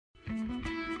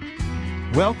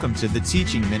Welcome to the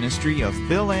teaching ministry of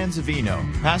Bill Anzavino,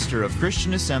 pastor of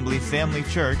Christian Assembly Family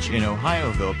Church in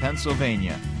Ohioville,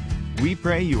 Pennsylvania. We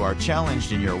pray you are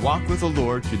challenged in your walk with the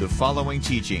Lord through the following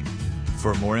teaching.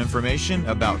 For more information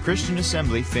about Christian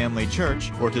Assembly Family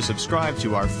Church or to subscribe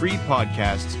to our free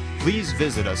podcasts, please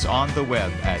visit us on the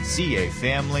web at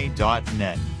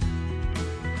cafamily.net.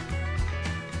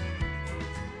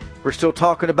 We're still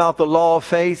talking about the law of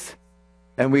faith.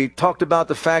 And we talked about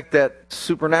the fact that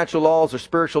supernatural laws or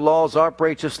spiritual laws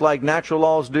operate just like natural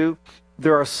laws do.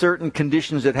 There are certain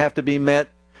conditions that have to be met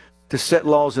to set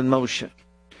laws in motion.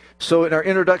 So in our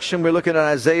introduction, we're looking at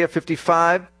Isaiah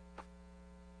 55.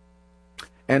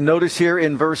 And notice here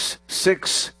in verse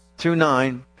 6 through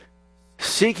 9,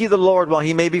 "Seek ye the Lord while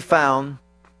he may be found.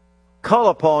 Call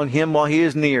upon him while he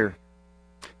is near.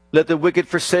 Let the wicked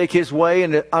forsake his way,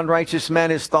 and the unrighteous man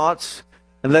his thoughts.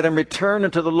 And let him return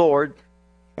unto the Lord.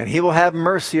 And he will have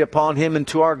mercy upon him and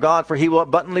to our God, for he will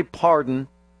abundantly pardon.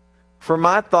 For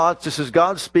my thoughts," this is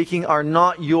God speaking, "are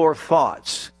not your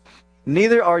thoughts.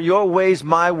 Neither are your ways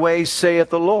my ways, saith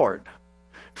the Lord.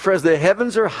 For as the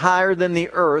heavens are higher than the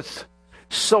earth,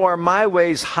 so are my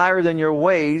ways higher than your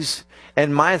ways,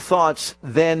 and my thoughts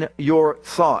than your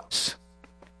thoughts."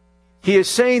 He is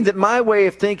saying that my way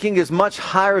of thinking is much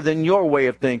higher than your way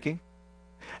of thinking,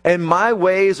 and my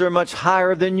ways are much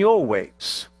higher than your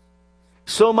ways.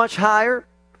 So much higher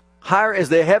as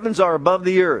the heavens are above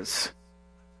the earth.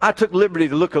 I took liberty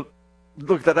to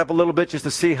look that up a little bit just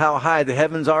to see how high the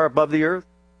heavens are above the earth.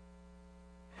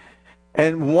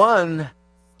 And one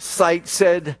site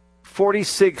said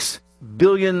 46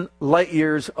 billion light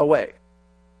years away.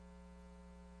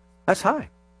 That's high.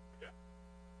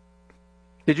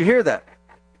 Did you hear that?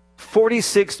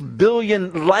 46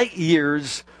 billion light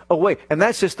years away. And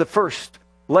that's just the first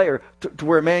layer to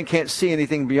where man can't see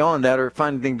anything beyond that or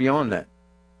find anything beyond that.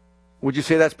 Would you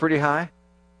say that's pretty high?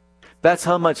 That's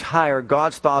how much higher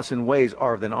God's thoughts and ways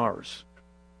are than ours.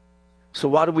 So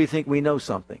why do we think we know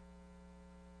something?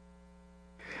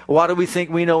 Why do we think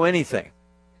we know anything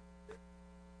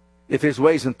if his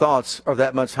ways and thoughts are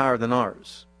that much higher than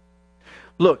ours?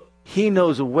 Look, he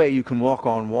knows a way you can walk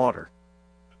on water.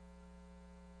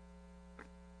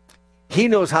 He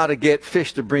knows how to get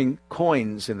fish to bring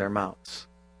coins in their mouths.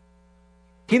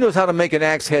 He knows how to make an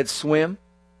axe head swim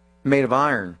made of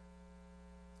iron.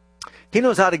 He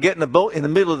knows how to get in a boat in the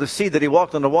middle of the sea that he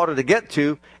walked on the water to get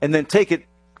to, and then take it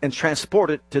and transport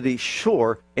it to the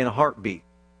shore in a heartbeat.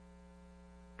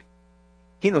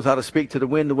 He knows how to speak to the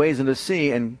wind, the waves, and the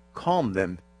sea and calm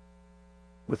them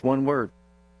with one word.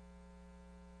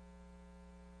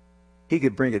 He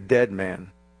could bring a dead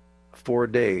man 4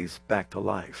 days back to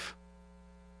life.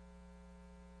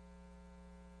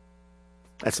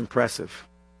 That's impressive.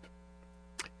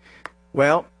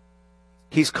 Well,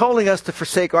 he's calling us to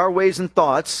forsake our ways and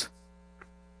thoughts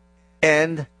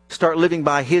and start living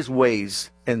by his ways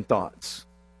and thoughts.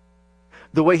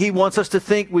 The way he wants us to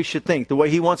think, we should think. The way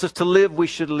he wants us to live, we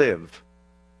should live.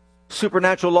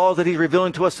 Supernatural laws that he's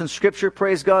revealing to us in Scripture,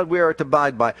 praise God, we are to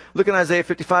abide by. Look at Isaiah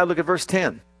 55, look at verse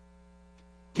 10.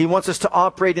 He wants us to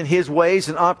operate in his ways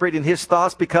and operate in his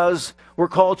thoughts because we're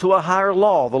called to a higher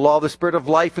law, the law of the Spirit of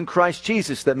life in Christ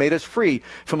Jesus that made us free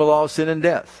from the law of sin and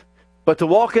death. But to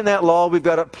walk in that law, we've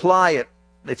got to apply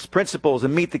its principles,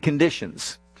 and meet the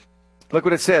conditions. Look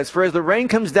what it says. "For as the rain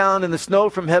comes down and the snow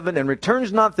from heaven, and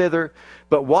returns not thither,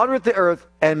 but watereth the earth,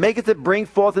 and maketh it bring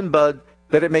forth and bud,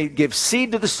 that it may give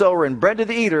seed to the sower and bread to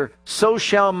the eater, so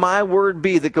shall my word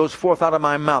be that goes forth out of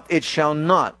my mouth. It shall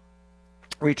not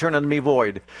return unto me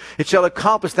void. It shall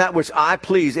accomplish that which I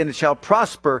please, and it shall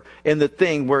prosper in the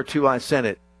thing whereto I sent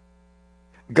it."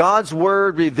 God's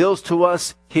word reveals to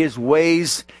us his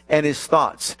ways and his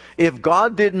thoughts. If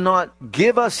God did not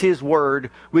give us his word,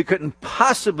 we couldn't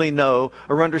possibly know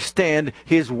or understand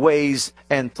his ways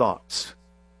and thoughts.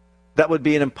 That would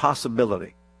be an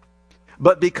impossibility.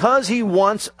 But because he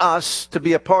wants us to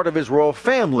be a part of his royal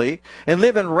family and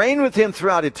live and reign with him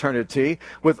throughout eternity,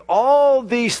 with all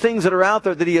these things that are out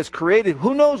there that he has created,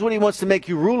 who knows what he wants to make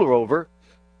you ruler over,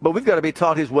 but we've got to be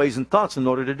taught his ways and thoughts in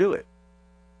order to do it.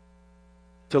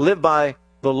 To live by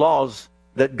the laws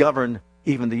that govern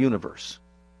even the universe.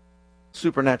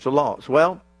 Supernatural laws.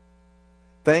 Well,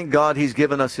 thank God he's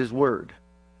given us his word.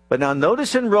 But now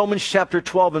notice in Romans chapter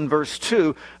 12 and verse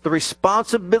 2, the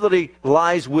responsibility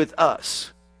lies with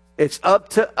us. It's up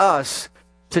to us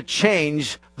to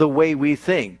change the way we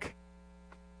think.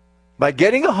 By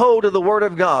getting a hold of the word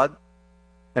of God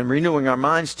and renewing our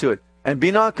minds to it. And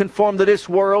be not conformed to this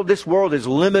world. This world is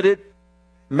limited.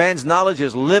 Man's knowledge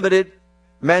is limited.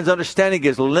 Man's understanding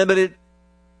is limited.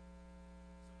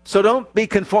 So don't be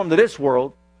conformed to this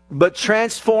world, but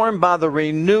transformed by the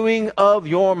renewing of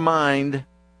your mind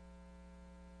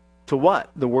to what?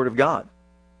 The Word of God.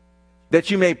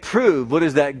 That you may prove what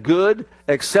is that good,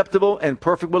 acceptable, and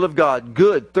perfect will of God.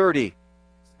 Good, 30.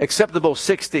 Acceptable,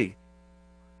 60.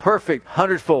 Perfect,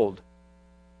 100-fold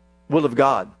will of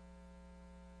God.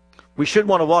 We should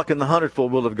want to walk in the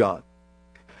 100-fold will of God.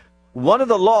 One of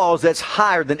the laws that's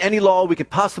higher than any law we could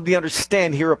possibly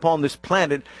understand here upon this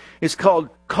planet is called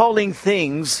calling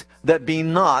things that be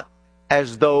not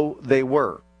as though they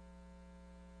were.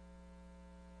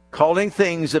 Calling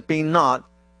things that be not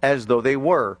as though they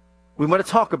were. We want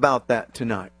to talk about that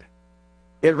tonight.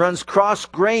 It runs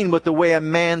cross-grain with the way a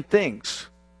man thinks.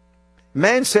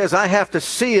 Man says, I have to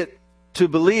see it to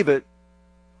believe it.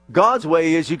 God's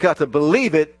way is you got to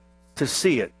believe it to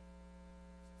see it.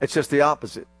 It's just the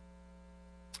opposite.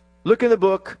 Look in the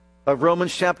book of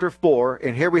Romans chapter 4,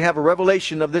 and here we have a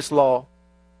revelation of this law.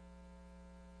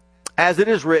 As it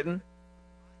is written,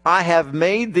 I have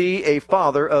made thee a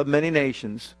father of many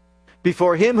nations,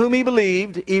 before him whom he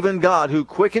believed, even God, who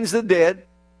quickens the dead,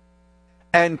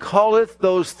 and calleth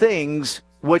those things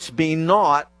which be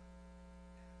not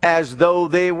as though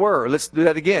they were. Let's do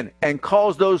that again. And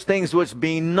calls those things which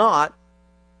be not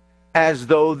as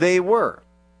though they were.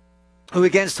 Who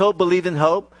against hope believed in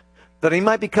hope, that he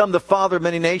might become the father of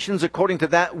many nations, according to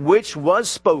that which was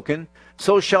spoken,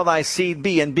 so shall thy seed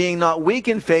be. And being not weak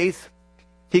in faith,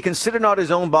 he considered not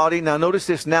his own body. Now notice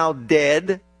this, now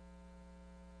dead.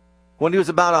 When he was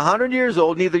about 100 years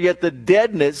old, neither yet the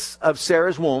deadness of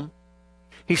Sarah's womb.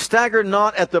 He staggered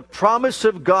not at the promise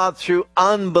of God through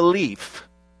unbelief,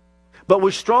 but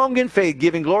was strong in faith,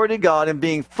 giving glory to God, and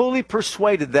being fully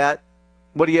persuaded that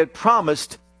what he had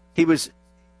promised, he was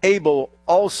able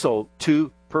also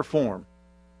to perform.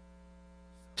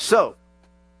 So,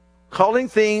 calling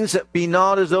things that be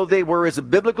not as though they were is a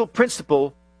biblical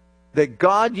principle that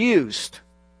God used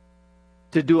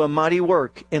to do a mighty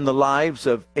work in the lives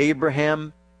of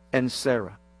Abraham and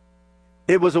Sarah.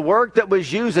 It was a work that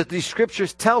was used, as these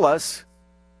scriptures tell us,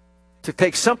 to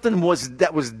take something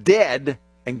that was dead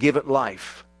and give it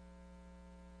life.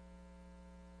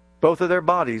 Both of their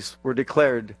bodies were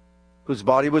declared, whose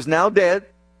body was now dead,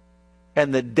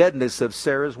 and the deadness of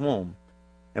Sarah's womb.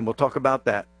 And we'll talk about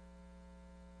that.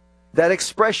 That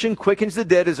expression, quickens the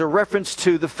dead, is a reference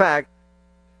to the fact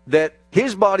that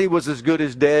his body was as good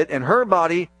as dead, and her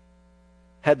body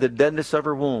had the deadness of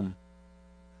her womb.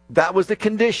 That was the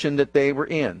condition that they were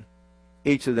in,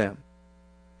 each of them.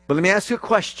 But let me ask you a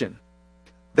question.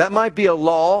 That might be a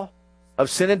law of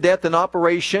sin and death in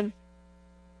operation,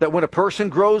 that when a person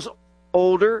grows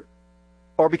older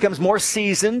or becomes more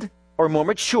seasoned or more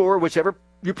mature, whichever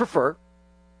you prefer,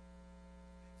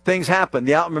 things happen.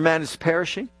 The outward man is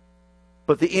perishing,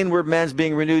 but the inward man is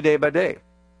being renewed day by day.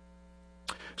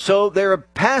 So they're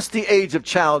past the age of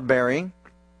childbearing,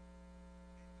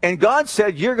 and God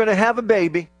said, you're going to have a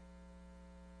baby.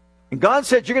 And God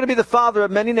said, you're going to be the father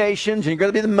of many nations, and you're going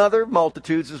to be the mother of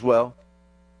multitudes as well.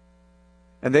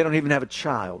 And they don't even have a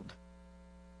child.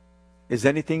 Is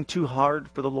anything too hard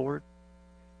for the Lord?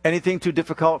 Anything too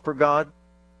difficult for God?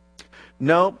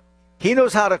 No. He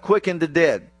knows how to quicken the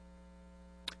dead.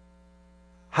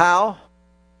 How?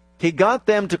 He got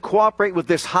them to cooperate with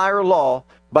this higher law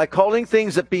by calling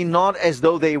things that be not as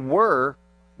though they were,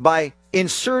 by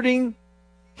inserting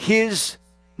his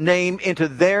name into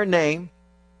their name,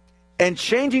 and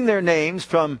changing their names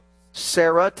from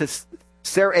Sarah to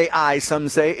Sarai, some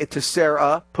say, to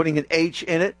Sarah, putting an H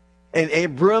in it, and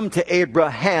Abram to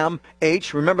Abraham,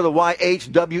 H. Remember the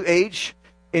YHWH?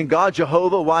 In God,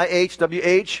 Jehovah,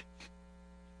 YHWH.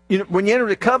 You know, when you enter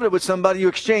the covenant with somebody, you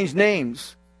exchange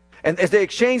names. And as they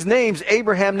exchange names,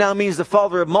 Abraham now means the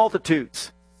father of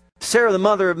multitudes. Sarah, the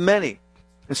mother of many.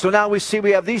 And so now we see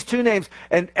we have these two names.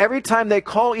 And every time they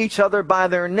call each other by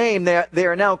their name, they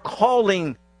are now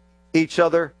calling each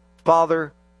other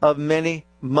father of many,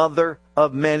 mother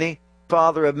of many,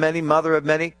 father of many, mother of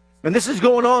many. And this is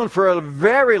going on for a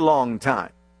very long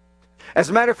time. As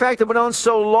a matter of fact, it went on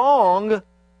so long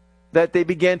that they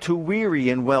began to weary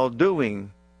in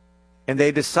well-doing. And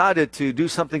they decided to do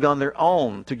something on their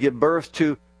own, to give birth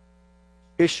to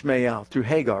Ishmael through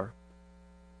Hagar.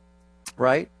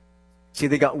 Right? See,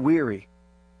 they got weary.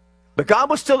 But God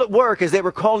was still at work as they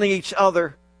were calling each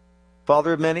other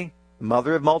father of many,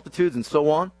 mother of multitudes, and so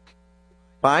on,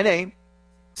 by name.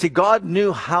 See, God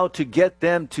knew how to get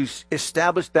them to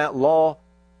establish that law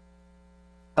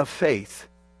of faith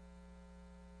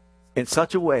in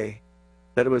such a way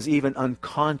that it was even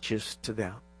unconscious to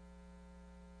them.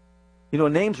 You know,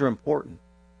 names are important.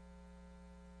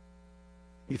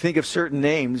 You think of certain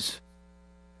names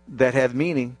that have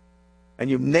meaning, and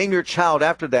you name your child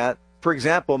after that. For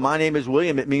example, my name is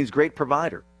William. It means great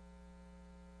provider.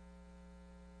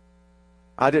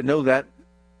 I didn't know that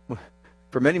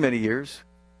for many, many years.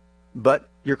 But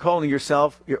you're calling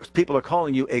yourself, people are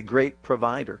calling you a great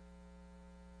provider.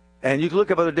 And you can look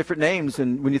up other different names,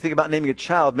 and when you think about naming a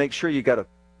child, make sure you got a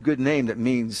good name that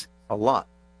means a lot.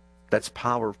 That's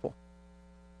powerful.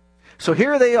 So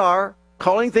here they are,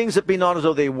 calling things that be not as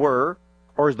though they were,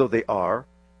 or as though they are,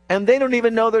 and they don't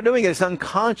even know they're doing it. It's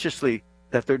unconsciously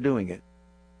that they're doing it.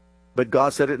 But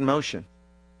God set it in motion.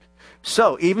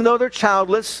 So, even though they're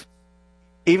childless,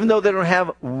 even though they don't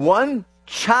have one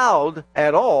child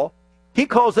at all, He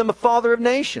calls them a father of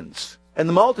nations and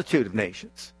the multitude of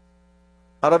nations.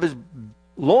 Out of His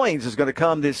loins is going to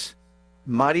come this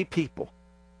mighty people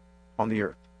on the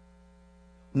earth.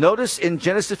 Notice in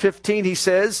Genesis 15 He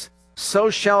says, so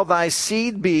shall thy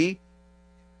seed be.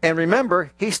 And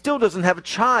remember, He still doesn't have a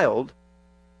child,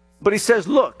 but He says,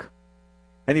 look.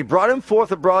 And He brought him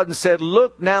forth abroad and said,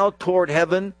 look now toward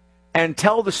heaven and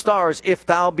tell the stars if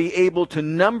thou be able to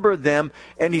number them.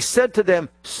 And He said to them,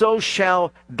 so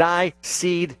shall thy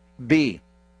seed be.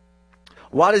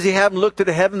 Why does He have them look to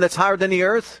the heaven that's higher than the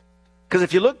earth? Because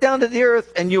if you look down to the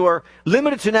earth and you are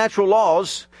limited to natural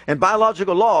laws and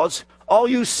biological laws, all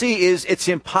you see is it's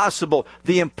impossible.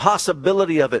 The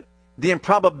impossibility of it. The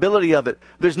improbability of it.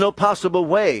 There's no possible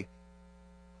way,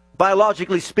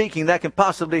 biologically speaking, that can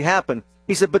possibly happen.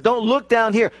 He said, but don't look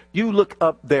down here. You look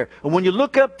up there. And when you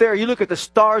look up there, you look at the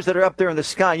stars that are up there in the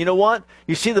sky. You know what?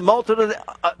 You see the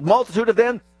multitude of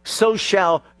them? So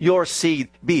shall your seed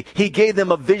be. He gave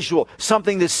them a visual,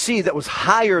 something to see that was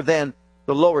higher than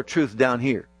the lower truth down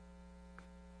here.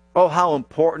 Oh, how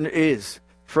important it is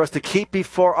for us to keep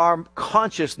before our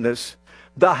consciousness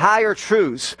the higher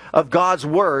truths of God's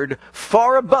Word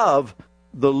far above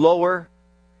the lower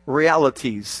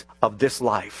realities of this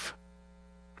life.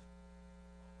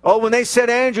 Oh, when they said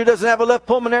Andrew doesn't have a left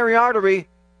pulmonary artery,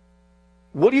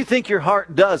 what do you think your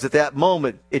heart does at that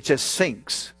moment? It just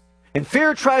sinks. And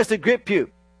fear tries to grip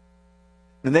you.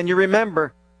 And then you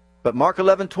remember, but Mark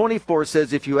 11:24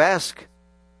 says, if you ask,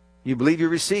 you believe you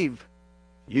receive,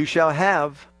 you shall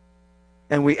have.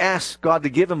 And we asked God to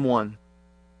give him one.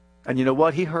 And you know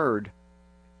what? He heard,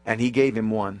 and He gave him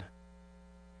one.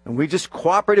 And we just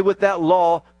cooperated with that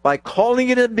law by calling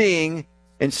it a being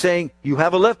and saying, you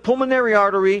have a left pulmonary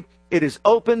artery. It is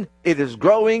open. It is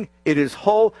growing. It is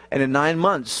whole. And in 9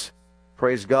 months,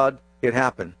 praise God, it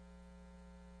happened.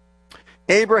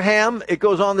 Abraham, it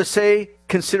goes on to say,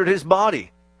 considered his body.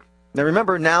 Now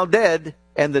remember, now dead,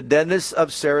 and the deadness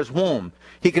of Sarah's womb.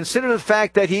 He considered the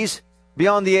fact that he's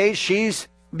beyond the age, she's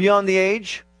beyond the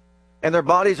age, and their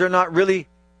bodies are not really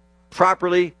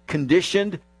properly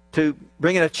conditioned to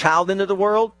bringing a child into the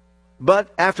world.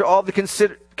 But after all the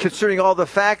considering all the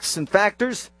facts and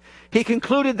factors, he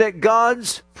concluded that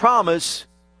God's promise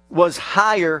was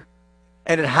higher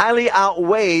and it highly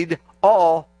outweighed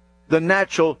all the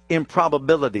natural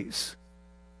improbabilities.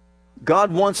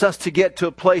 God wants us to get to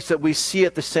a place that we see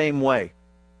it the same way.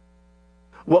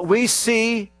 What we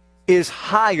see is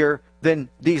higher than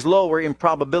these lower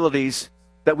improbabilities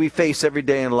that we face every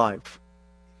day in life.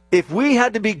 If we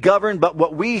had to be governed by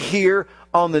what we hear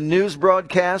on the news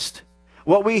broadcast,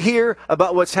 what we hear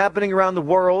about what's happening around the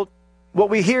world,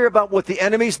 what we hear about what the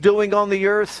enemy's doing on the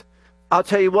earth, I'll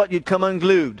tell you what, you'd come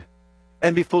unglued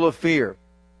and be full of fear.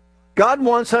 God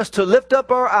wants us to lift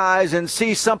up our eyes and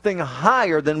see something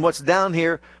higher than what's down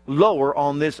here, lower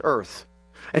on this earth,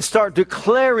 and start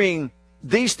declaring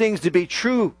these things to be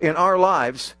true in our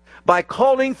lives by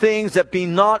calling things that be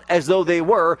not as though they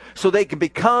were, so they can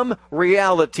become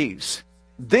realities.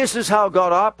 This is how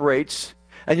God operates,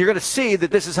 and you're going to see that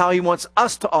this is how He wants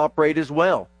us to operate as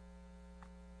well.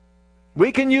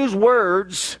 We can use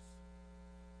words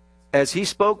as He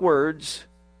spoke words,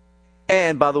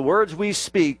 and by the words we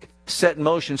speak, set in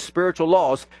motion spiritual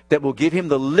laws that will give Him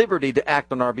the liberty to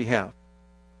act on our behalf.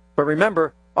 But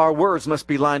remember, our words must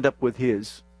be lined up with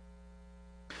His.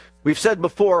 We've said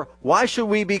before, why should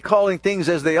we be calling things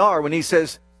as they are when He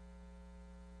says,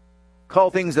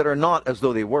 call things that are not as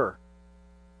though they were?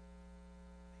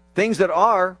 Things that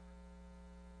are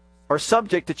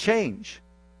subject to change.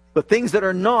 But things that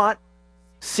are not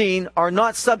seen are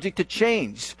not subject to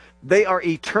change. They are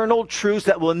eternal truths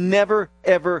that will never,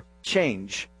 ever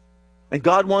change. And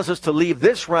God wants us to leave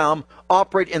this realm,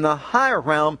 operate in the higher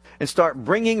realm, and start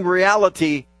bringing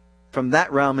reality from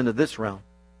that realm into this realm.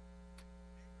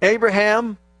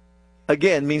 Abraham,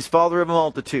 again, means father of a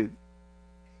multitude.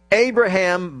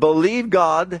 Abraham believed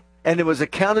God, and it was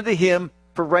accounted to him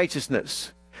for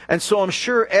righteousness. And so I'm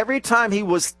sure every time he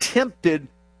was tempted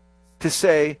to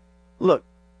say, look,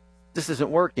 this isn't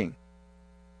working.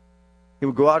 He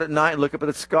would go out at night and look up at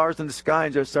the stars in the sky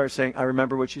and just start saying, I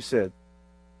remember what you said.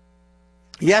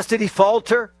 Yes, did he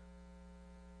falter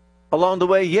along the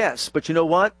way? Yes. But you know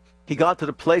what? He got to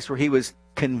the place where he was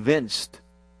convinced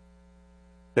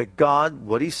that God,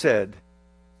 what he said,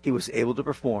 he was able to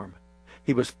perform.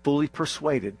 He was fully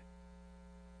persuaded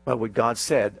by what God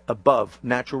said above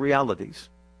natural realities.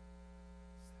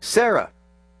 Sarah,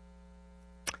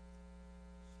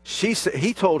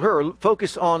 he told her,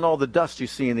 focus on all the dust you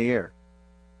see in the air.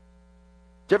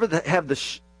 Do you ever have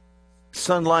the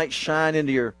sunlight shine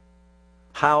into your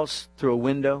house through a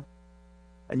window,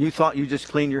 and you thought you just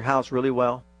cleaned your house really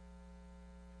well,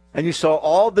 and you saw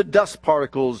all the dust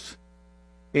particles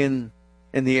in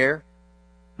the air?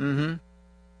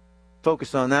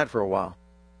 Focus on that for a while.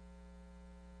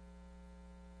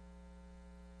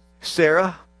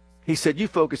 Sarah, he said, you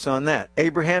focus on that.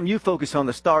 Abraham, you focus on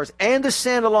the stars and the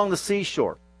sand along the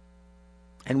seashore.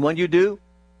 And when you do,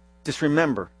 just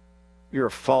remember, you're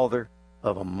a father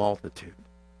of a multitude.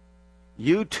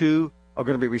 You too are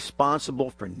going to be responsible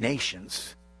for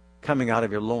nations coming out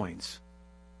of your loins.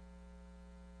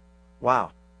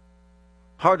 Wow.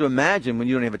 Hard to imagine when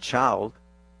you don't have a child.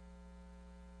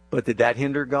 But did that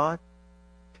hinder God?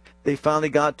 They finally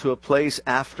got to a place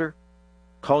after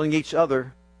calling each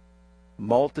other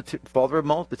multitude, father of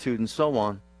multitude, and so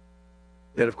on,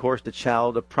 that of course the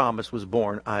child of promise was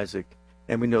born, Isaac,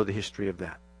 and we know the history of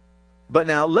that. But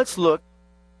now let's look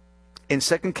in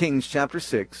 2 Kings chapter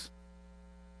 6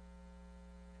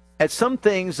 at some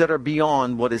things that are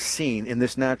beyond what is seen in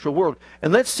this natural world.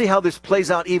 And let's see how this plays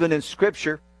out even in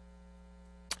Scripture,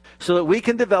 so that we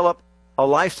can develop a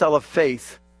lifestyle of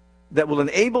faith that will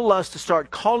enable us to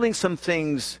start calling some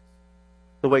things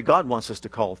the way God wants us to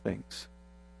call things.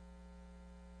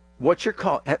 What's your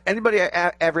call? Anybody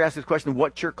ever asked this question,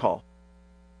 what's your call?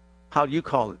 How do you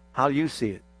call it? How do you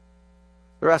see it?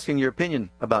 They're asking your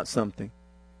opinion about something.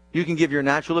 You can give your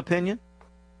natural opinion,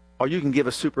 or you can give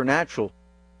a supernatural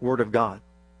word of God.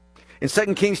 In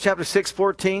 2 Kings chapter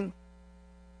 6:14,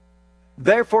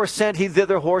 therefore sent he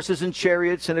thither horses and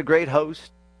chariots and a great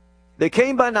host. They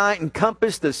came by night and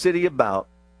compassed the city about.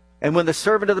 And when the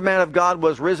servant of the man of God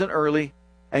was risen early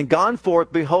and gone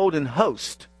forth, behold, an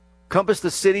host compassed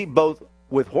the city both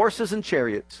with horses and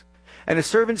chariots. And the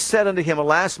servant said unto him,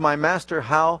 alas, my master,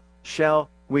 how shall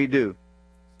we do?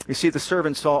 You see, the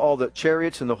servant saw all the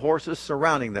chariots and the horses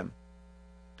surrounding them.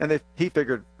 And he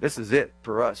figured, this is it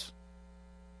for us.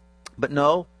 But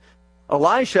no,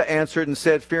 Elisha answered and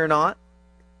said, fear not,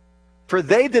 for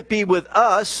they that be with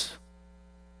us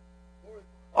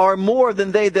are more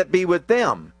than they that be with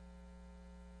them.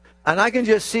 And I can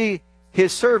just see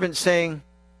his servant saying,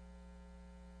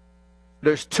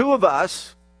 there's two of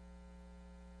us,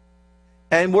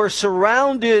 and we're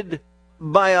surrounded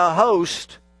by a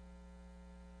host,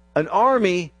 an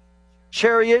army,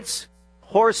 chariots,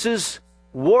 horses,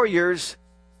 warriors.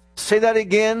 Say that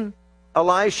again,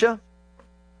 Elisha.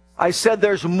 I said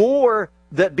there's more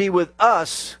that be with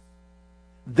us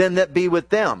than that be with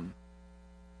them.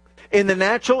 In the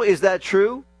natural, is that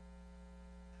true?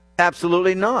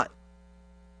 Absolutely not.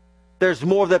 There's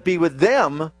more that be with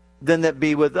them than that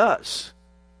be with us.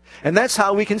 And that's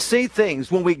how we can see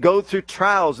things when we go through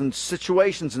trials and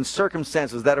situations and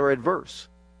circumstances that are adverse.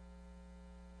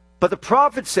 But the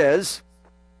prophet says,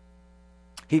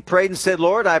 he prayed and said,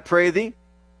 Lord, I pray thee,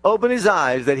 open his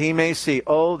eyes that he may see.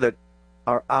 Oh, that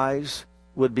our eyes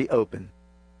would be open.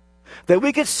 That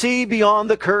we could see beyond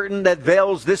the curtain that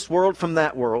veils this world from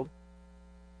that world.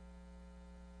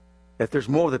 That there's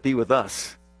more that be with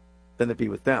us than that be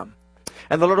with them.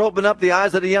 And the Lord opened up the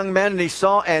eyes of the young man, and he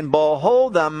saw, and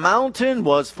behold, the mountain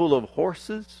was full of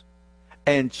horses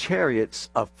and chariots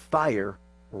of fire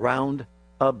round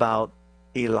about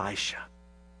Elisha.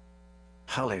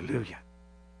 Hallelujah.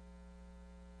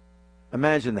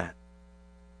 Imagine that.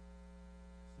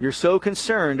 You're so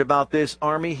concerned about this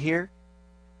army here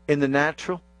in the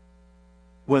natural,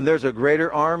 when there's a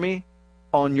greater army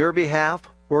on your behalf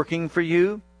working for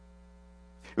you.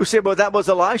 You say, well, that was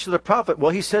Elisha the prophet.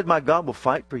 Well, he said, my God will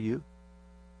fight for you.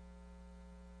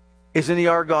 Isn't he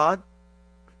our God?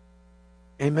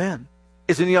 Amen.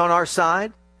 Isn't he on our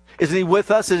side? Isn't he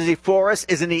with us? Isn't he for us?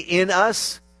 Isn't he in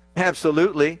us?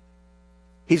 Absolutely.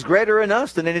 He's greater in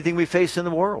us than anything we face in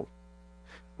the world.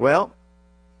 Well,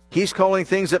 he's calling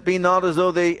things that be not as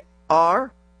though they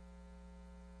are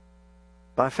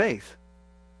by faith.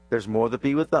 There's more that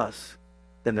be with us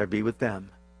than there be with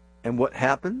them. And what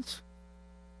happens?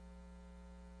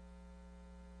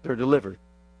 They're delivered.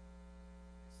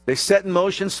 They set in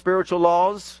motion spiritual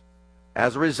laws.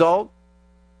 As a result,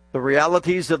 the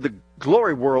realities of the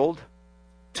glory world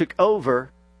took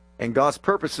over and God's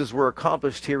purposes were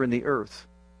accomplished here in the earth.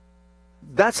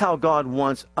 That's how God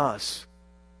wants us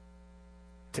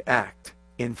to act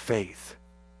in faith.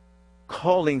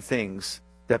 Calling things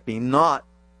that be not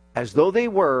as though they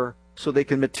were, so they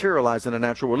can materialize in a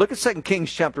natural world. Look at 2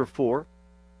 Kings chapter 4.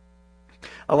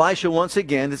 Elisha, once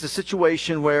again, it's a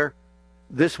situation where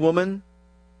this woman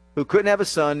who couldn't have a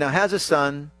son now has a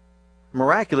son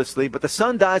miraculously, but the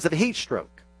son dies of a heat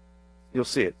stroke. You'll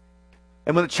see it.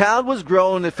 And when the child was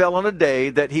grown, it fell on a day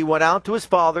that he went out to his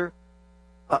father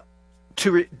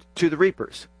to the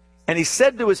reapers. And he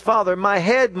said to his father, my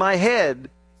head, my head.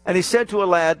 And he said to a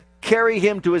lad, carry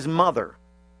him to his mother.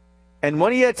 And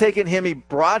when he had taken him, he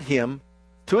brought him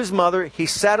to his mother. He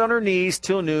sat on her knees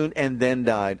till noon and then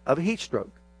died of a heat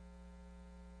stroke.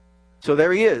 So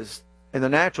there he is. In the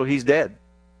natural, he's dead.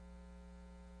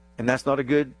 And that's not a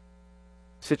good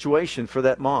situation for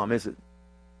that mom, is it?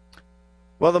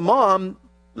 Well, the mom,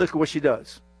 look at what she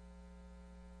does.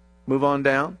 Move on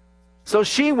down. So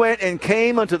she went and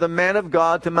came unto the man of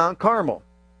God to Mount Carmel.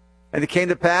 And it came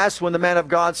to pass, when the man of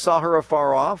God saw her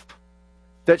afar off,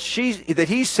 that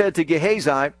he said to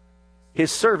Gehazi,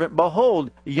 his servant,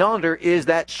 behold, yonder is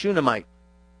that Shunammite.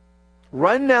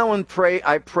 Run now and pray,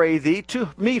 I pray thee, to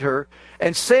meet her,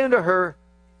 and say unto her,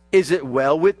 is it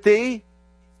well with thee?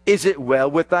 Is it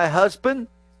well with thy husband?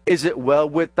 Is it well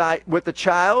with the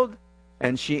child?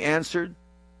 And she answered,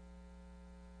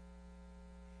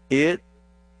 it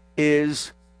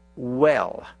is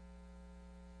well.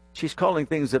 She's calling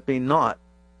things that be not,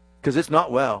 because it's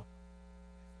not well,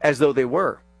 as though they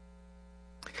were.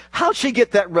 How'd she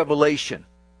get that revelation?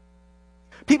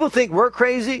 People think we're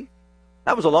crazy.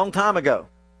 That was a long time ago.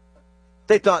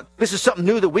 They thought this is something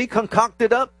new that we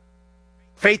concocted up.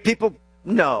 Faith people,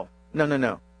 no.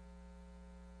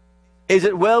 Is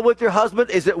it well with your husband?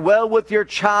 Is it well with your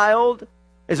child?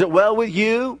 Is it well with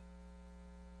you?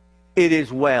 It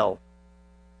is well.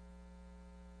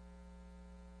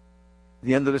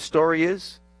 The end of the story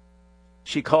is,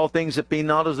 she called things that be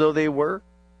not as though they were,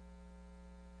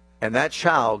 and that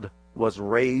child was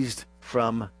raised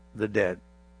from the dead.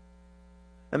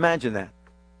 Imagine that.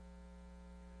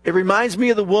 It reminds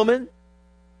me of the woman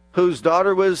whose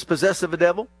daughter was possessed of a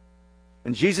devil.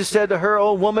 And Jesus said to her,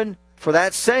 O woman, for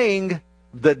that saying,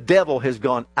 the devil has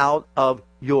gone out of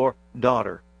your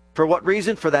daughter. For what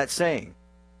reason? For that saying.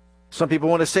 Some people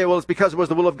want to say, well, it's because it was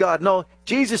the will of God. No,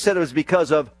 Jesus said it was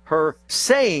because of her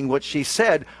saying what she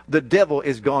said. The devil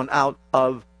is gone out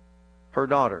of her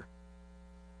daughter.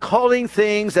 Calling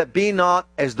things that be not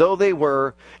as though they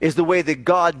were is the way that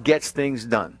God gets things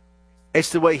done.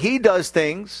 It's the way He does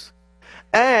things,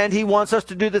 and He wants us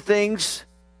to do the things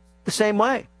the same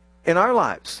way in our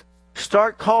lives.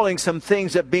 Start calling some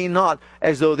things that be not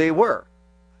as though they were.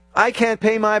 I can't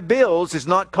pay my bills is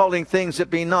not calling things that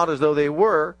be not as though they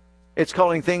were. It's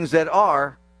calling things that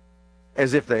are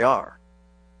as if they are.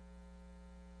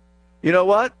 You know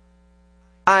what?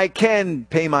 I can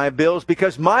pay my bills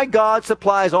because my God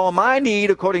supplies all my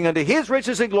need according unto His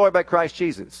riches and glory by Christ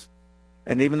Jesus.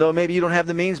 And even though maybe you don't have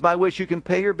the means by which you can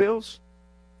pay your bills,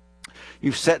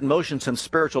 you've set in motion some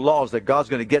spiritual laws that God's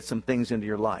going to get some things into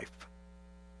your life.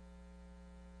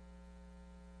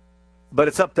 But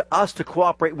it's up to us to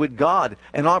cooperate with God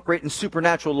and operate in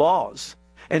supernatural laws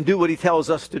and do what He tells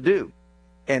us to do.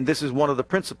 And this is one of the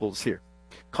principles here.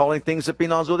 Calling things that be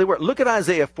not as though they were. Look at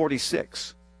Isaiah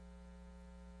 46.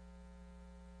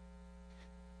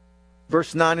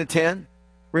 Verse 9 and 10.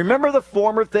 Remember the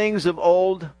former things of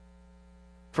old,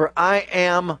 for I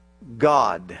am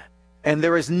God, and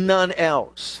there is none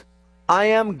else. I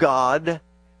am God,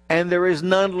 and there is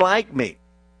none like me.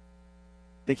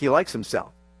 I think He likes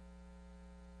Himself.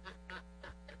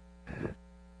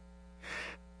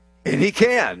 And He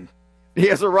can. He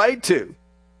has a right to.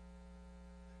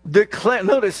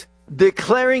 Notice,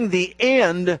 declaring the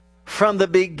end from the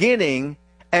beginning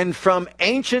and from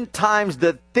ancient times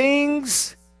the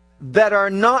things that are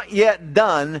not yet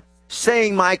done,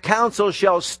 saying, my counsel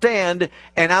shall stand,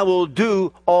 and I will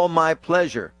do all my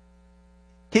pleasure.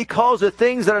 He calls the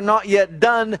things that are not yet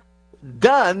done,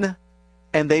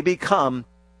 and they become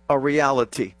a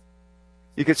reality.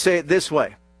 You could say it this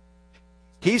way.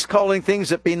 He's calling things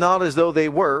that be not as though they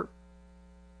were.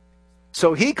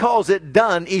 So He calls it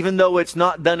done, even though it's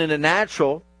not done in the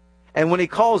natural. And when He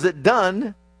calls it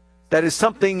done, that is,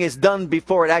 something is done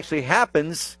before it actually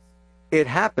happens, it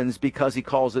happens because He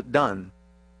calls it done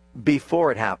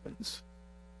before it happens,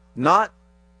 not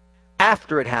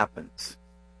after it happens.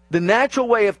 The natural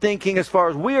way of thinking, as far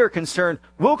as we are concerned,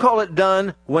 we'll call it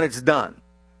done when it's done.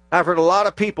 I've heard a lot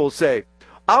of people say,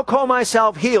 I'll call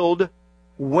myself healed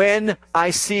when I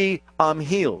see I'm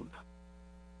healed.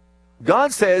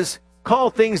 God says, call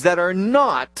things that are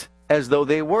not as though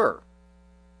they were.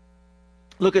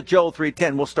 Look at Joel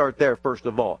 3:10. We'll start there first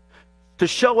of all. To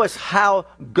show us how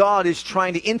God is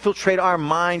trying to infiltrate our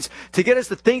minds, to get us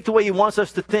to think the way He wants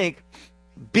us to think.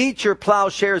 Beat your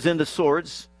plowshares into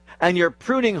swords, and your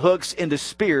pruning hooks into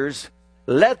spears.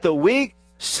 Let the weak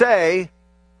say,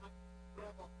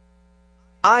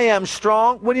 I am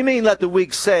strong. What do you mean, let the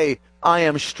weak say, I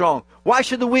am strong? Why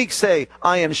should the weak say,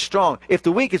 I am strong? If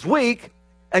the weak is weak,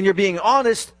 and you're being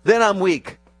honest, then I'm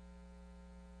weak.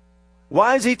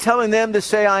 Why is He telling them to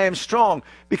say, I am strong?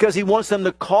 Because He wants them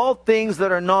to call things that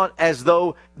are not as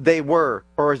though they were,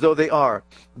 or as though they are.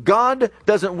 God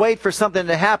doesn't wait for something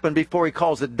to happen before He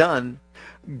calls it done.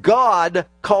 God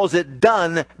calls it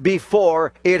done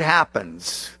before it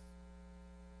happens.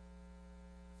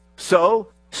 So,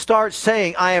 start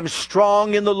saying, I am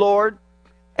strong in the Lord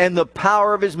and the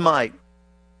power of His might.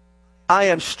 I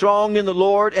am strong in the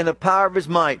Lord and the power of His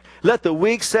might. Let the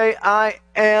weak say, I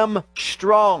am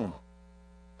strong.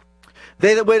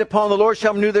 They that wait upon the Lord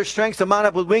shall renew their strength, to mount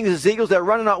up with wings as eagles, that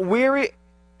run and not weary,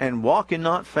 and walk and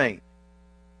not faint.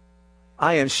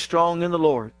 I am strong in the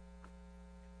Lord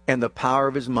and the power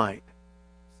of His might.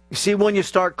 You see, when you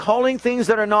start calling things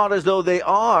that are not as though they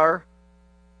are,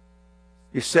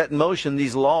 you set in motion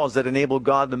these laws that enable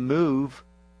God to move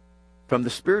from the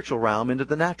spiritual realm into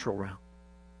the natural realm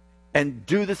and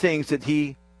do the things that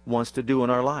He wants to do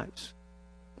in our lives.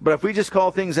 But if we just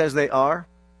call things as they are,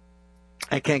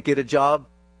 I can't get a job,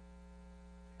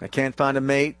 I can't find a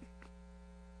mate,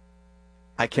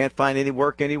 I can't find any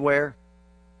work anywhere,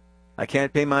 I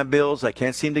can't pay my bills, I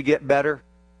can't seem to get better,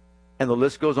 and the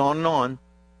list goes on and on.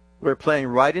 We're playing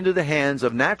right into the hands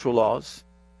of natural laws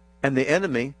and the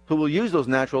enemy, who will use those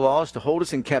natural laws to hold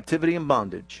us in captivity and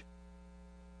bondage.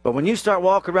 But when you start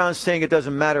walking around saying it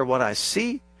doesn't matter what I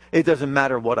see, it doesn't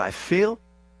matter what I feel,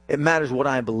 it matters what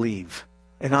I believe.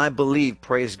 And I believe,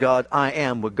 praise God, I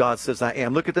am what God says I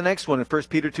am. Look at the next one in 1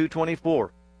 Peter 2:24.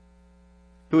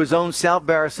 Who His own self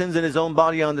bare our sins in His own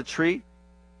body on the tree,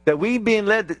 that we being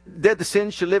led dead to sin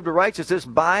should live to righteousness,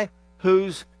 by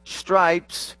whose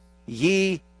stripes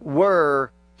ye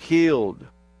were healed.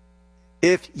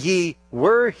 If ye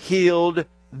were healed,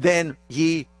 then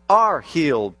ye are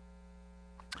healed.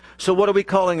 So what are we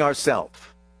calling ourselves?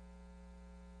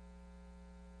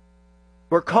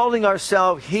 We're calling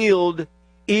ourselves healed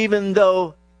even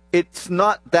though it's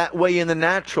not that way in the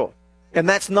natural. And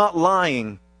that's not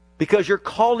lying, because you're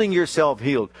calling yourself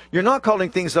healed. You're not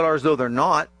calling things that are as though they're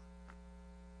not.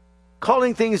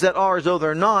 Calling things that are as though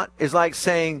they're not is like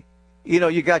saying, you know,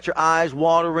 you got your eyes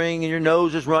watering and your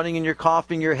nose is running and you're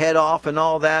coughing your head off and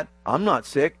all that. I'm not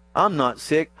sick. I'm not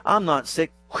sick. I'm not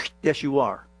sick. Yes, you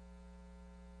are.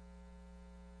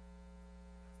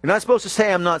 You're not supposed to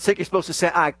say I'm not sick. You're supposed to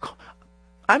say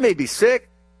I may be sick,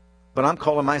 but I'm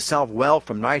calling myself well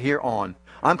from right here on.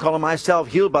 I'm calling myself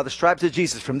healed by the stripes of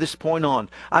Jesus from this point on.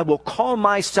 I will call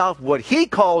myself what He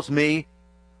calls me,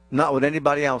 not what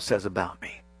anybody else says about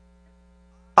me.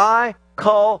 I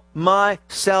call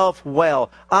myself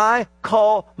well. I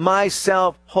call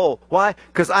myself whole. Why?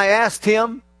 Because I asked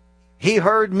Him. He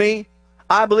heard me.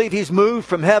 I believe He's moved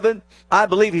from heaven. I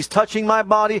believe He's touching my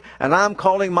body, and I'm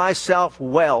calling myself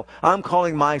well. I'm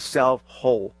calling myself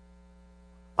whole.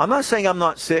 I'm not saying I'm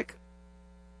not sick.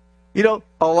 You know,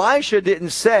 Elisha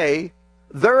didn't say,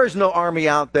 there is no army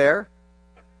out there.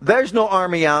 There's no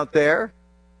army out there.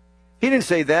 He didn't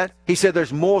say that. He said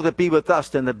there's more that be with us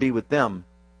than that be with them.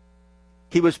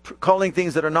 He was calling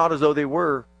things that are not as though they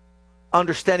were,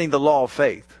 understanding the law of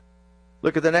faith.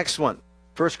 Look at the next one.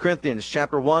 1 Corinthians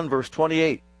chapter 1, verse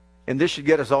 28. And this should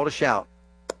get us all to shout.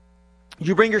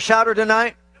 You bring your shouter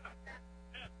tonight?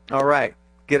 All right.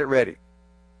 Get it ready.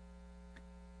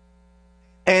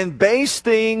 And base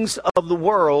things of the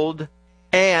world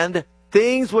and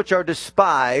things which are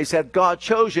despised hath God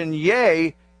chosen,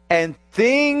 yea, and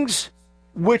things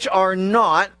which are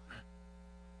not,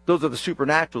 those are the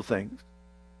supernatural things,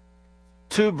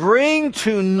 to bring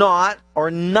to naught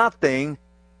or nothing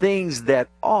things that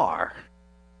are.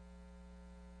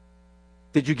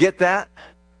 Did you get that?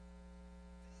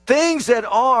 Things that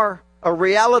are a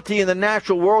reality in the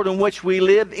natural world in which we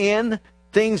live in,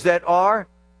 things that are,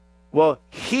 well,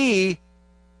 He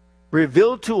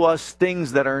revealed to us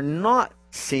things that are not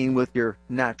seen with your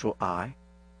natural eye,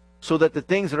 so that the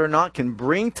things that are not can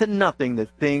bring to nothing the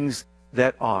things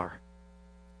that are.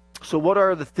 So what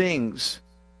are the things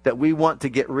that we want to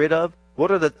get rid of? What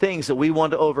are the things that we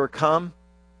want to overcome?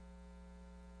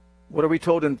 What are we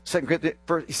told in 2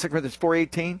 Corinthians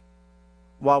 4:18?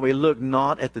 While we look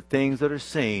not at the things that are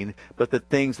seen, but the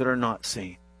things that are not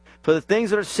seen. For the things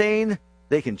that are seen,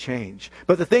 they can change.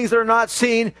 But the things that are not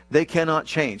seen, they cannot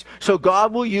change. So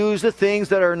God will use the things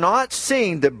that are not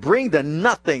seen to bring to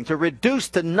nothing, to reduce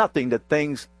to nothing the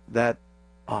things that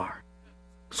are.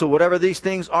 So whatever these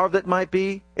things are that might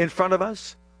be in front of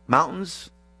us, mountains,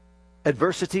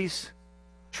 adversities,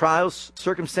 trials,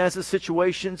 circumstances,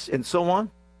 situations, and so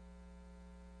on,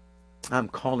 I'm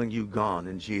calling you gone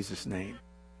in Jesus' name.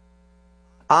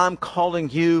 I'm calling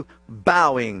you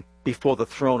bowing before the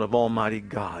throne of Almighty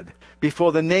God.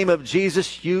 Before the name of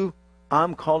Jesus,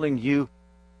 I'm calling you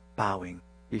bowing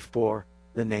before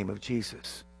the name of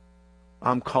Jesus.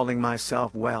 I'm calling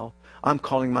myself well. I'm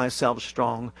calling myself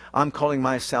strong. I'm calling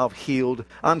myself healed.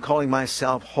 I'm calling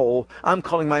myself whole. I'm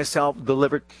calling myself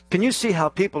delivered. Can you see how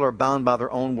people are bound by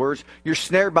their own words? You're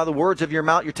snared by the words of your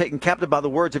mouth. You're taken captive by the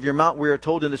words of your mouth. We are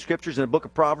told in the Scriptures in the book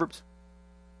of Proverbs.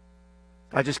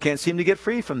 I just can't seem to get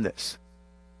free from this.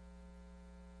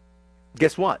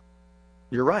 Guess what?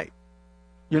 You're right.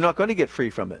 You're not going to get free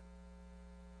from it.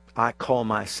 I call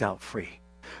myself free.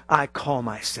 I call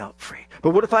myself free.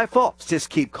 But what if I fall? Just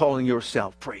keep calling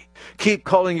yourself free. Keep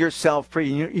calling yourself free.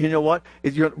 You know what?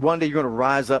 One day you're going to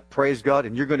rise up, praise God,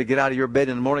 and you're going to get out of your bed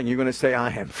in the morning and you're going to say, I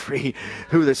am free.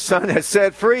 Who the Son has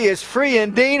set free is free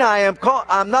indeed.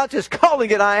 I'm not just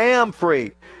calling it, I am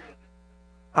free.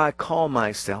 I call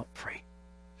myself free.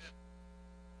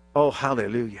 Oh,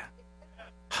 hallelujah.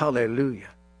 Hallelujah.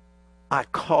 I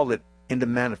call it into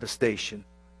manifestation.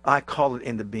 I call it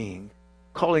into being.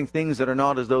 Calling things that are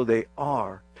not as though they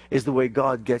are is the way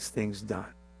God gets things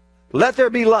done. Let there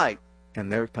be light,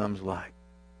 and there comes light.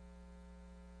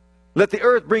 Let the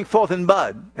earth bring forth in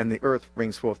bud, and the earth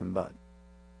brings forth in bud.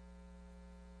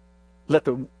 Let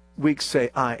the weak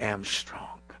say, I am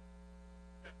strong.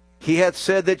 He hath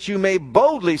said that you may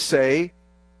boldly say,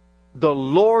 the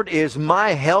Lord is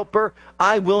my helper.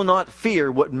 I will not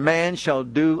fear what man shall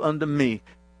do unto me.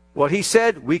 What he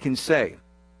said, we can say.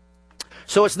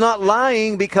 So it's not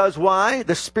lying because why?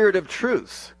 The Spirit of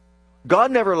truth.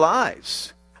 God never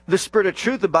lies. The Spirit of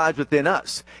truth abides within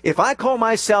us. If I call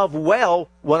myself well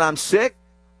when I'm sick,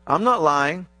 I'm not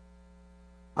lying.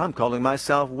 I'm calling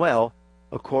myself well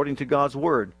according to God's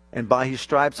Word. And by His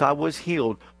stripes I was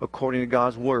healed according to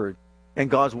God's Word. And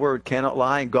God's Word cannot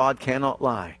lie, and God cannot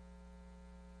lie.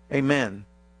 Amen.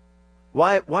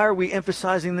 Why are we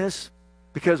emphasizing this?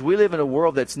 Because we live in a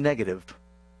world that's negative.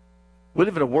 We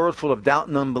live in a world full of doubt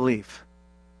and unbelief.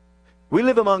 We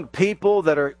live among people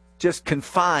that are just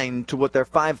confined to what their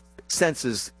five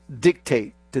senses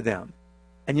dictate to them.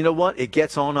 And you know what? It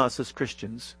gets on us as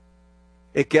Christians.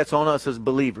 It gets on us as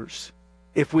believers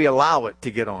if we allow it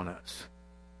to get on us.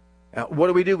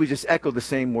 What do? We just echo the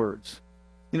same words.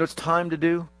 You know what it's time to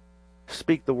do?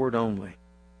 Speak the word only.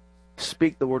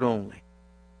 Speak the word only.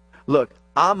 Look,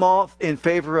 I'm all in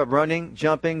favor of running,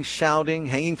 jumping, shouting,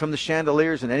 hanging from the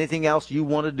chandeliers, and anything else you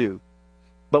want to do.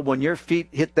 But when your feet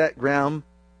hit that ground,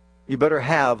 you better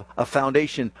have a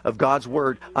foundation of God's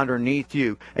Word underneath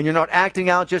you. And you're not acting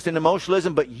out just in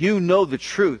emotionalism, but you know the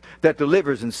truth that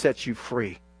delivers and sets you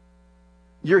free.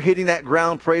 You're hitting that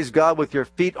ground, praise God, with your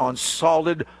feet on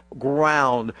solid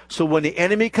ground. So when the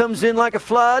enemy comes in like a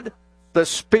flood, the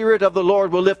Spirit of the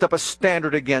Lord will lift up a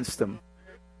standard against them.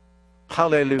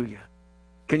 Hallelujah.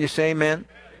 Can you say amen?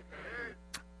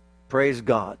 Praise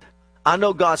God. I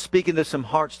know God's speaking to some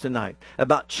hearts tonight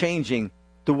about changing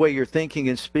the way you're thinking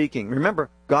and speaking. Remember,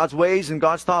 God's ways and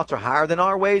God's thoughts are higher than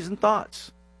our ways and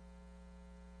thoughts.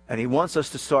 And He wants us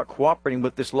to start cooperating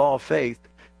with this law of faith.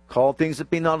 Call things that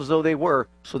be not as though they were,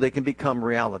 so they can become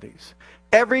realities.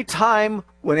 Every time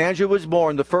when Andrew was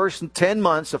born, the first 10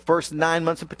 months, the first 9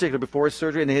 months in particular, before his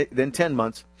surgery, and then 10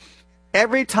 months,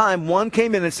 every time one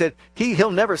came in and said,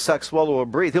 he'll never suck, swallow, or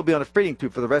breathe. He'll be on a feeding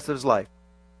tube for the rest of his life.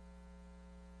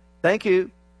 Thank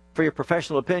you for your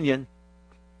professional opinion.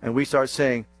 And we start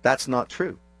saying, that's not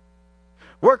true.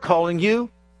 We're calling you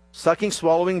sucking,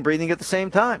 swallowing, breathing at the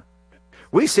same time.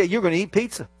 We say you're going to eat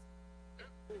pizza.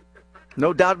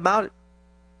 No doubt about it.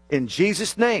 In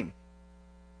Jesus' name.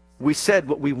 We said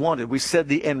what we wanted. We said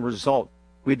the end result.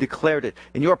 We declared it.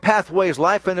 And your pathway is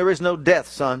life and there is no death,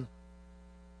 son.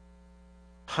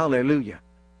 Hallelujah.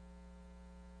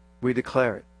 We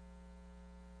declare it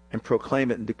and proclaim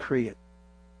it and decree it.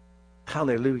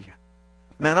 Hallelujah.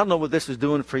 Man, I don't know what this is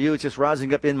doing for you. It's just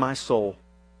rising up in my soul.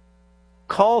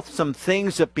 Call some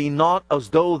things that be not as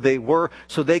though they were,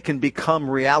 so they can become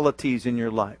realities in your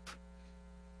life.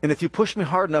 And if you push me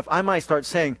hard enough, I might start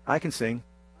saying, I can sing.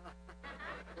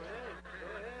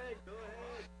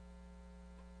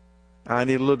 I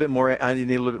need a little bit more. I need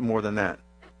a little bit more than that.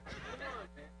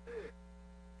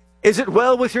 Is it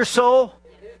well with your soul?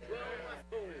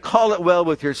 Call it well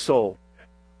with your soul.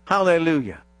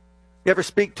 Hallelujah. You ever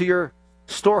speak to your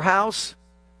storehouse?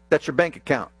 That's your bank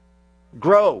account.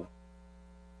 Grow.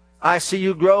 I see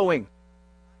you growing.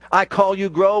 I call you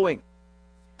growing.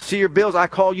 See your bills, I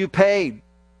call you paid.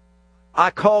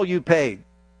 I call you paid.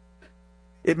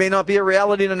 It may not be a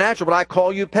reality in the natural, but I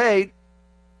call you paid.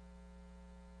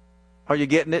 Are you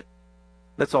getting it?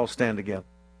 Let's all stand together.